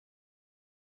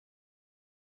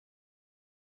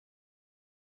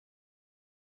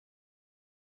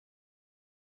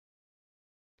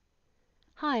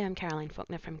Hi, I'm Caroline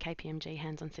Faulkner from KPMG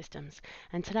Hands-on Systems,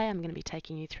 and today I'm going to be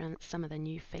taking you through some of the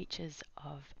new features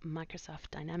of Microsoft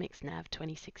Dynamics NAV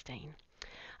 2016.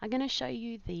 I'm going to show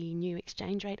you the new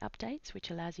exchange rate updates,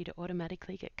 which allows you to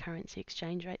automatically get currency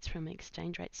exchange rates from an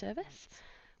exchange rate service.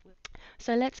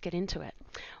 So let's get into it.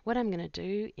 What I'm going to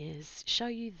do is show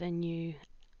you the new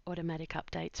automatic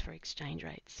updates for exchange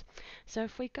rates. So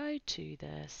if we go to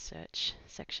the search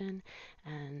section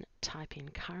and type in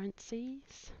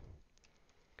currencies,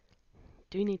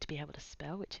 do need to be able to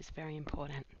spell, which is very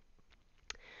important.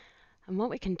 And what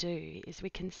we can do is we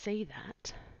can see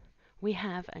that we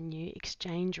have a new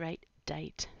exchange rate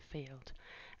date field.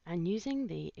 And using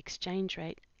the exchange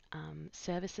rate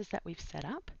services that we've set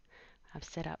up, I've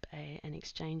set up an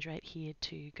exchange rate here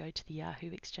to go to the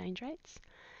Yahoo exchange rates.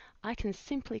 I can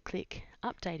simply click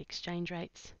Update Exchange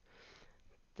Rates.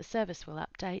 The service will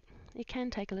update. It can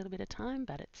take a little bit of time,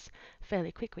 but it's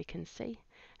fairly quick, we can see.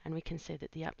 And we can see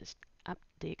that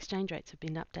the exchange rates have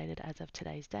been updated as of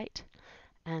today's date,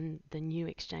 and the new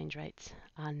exchange rates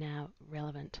are now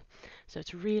relevant. So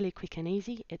it's really quick and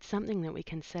easy. It's something that we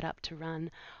can set up to run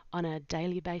on a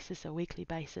daily basis, a weekly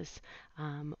basis,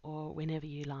 or whenever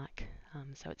you like.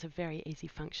 So it's a very easy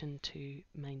function to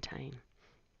maintain.